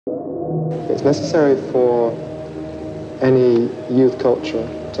It's necessary for any youth culture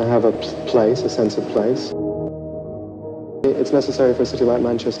to have a place, a sense of place. It's necessary for a city like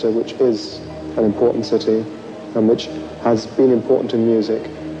Manchester, which is an important city and which has been important in music,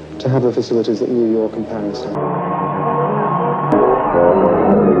 to have the facilities that New York and Paris have.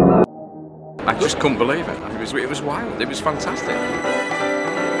 I just couldn't believe it. It was wild. It was fantastic.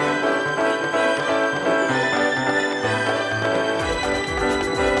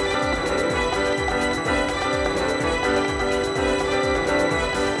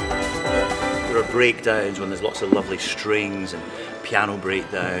 There are breakdowns when there's lots of lovely strings and piano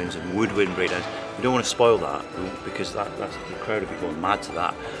breakdowns and woodwind breakdowns. We don't want to spoil that because the crowd will be going mad to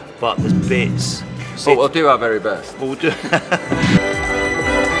that. But there's bits. But we'll do our very best. We'll do. The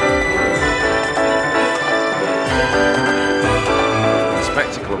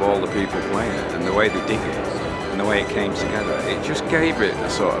spectacle of all the people playing it and the way they did it and the way it came together, it just gave it a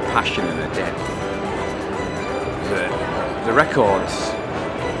sort of passion and a depth that the records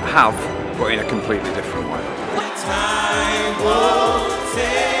have, but in a completely different way.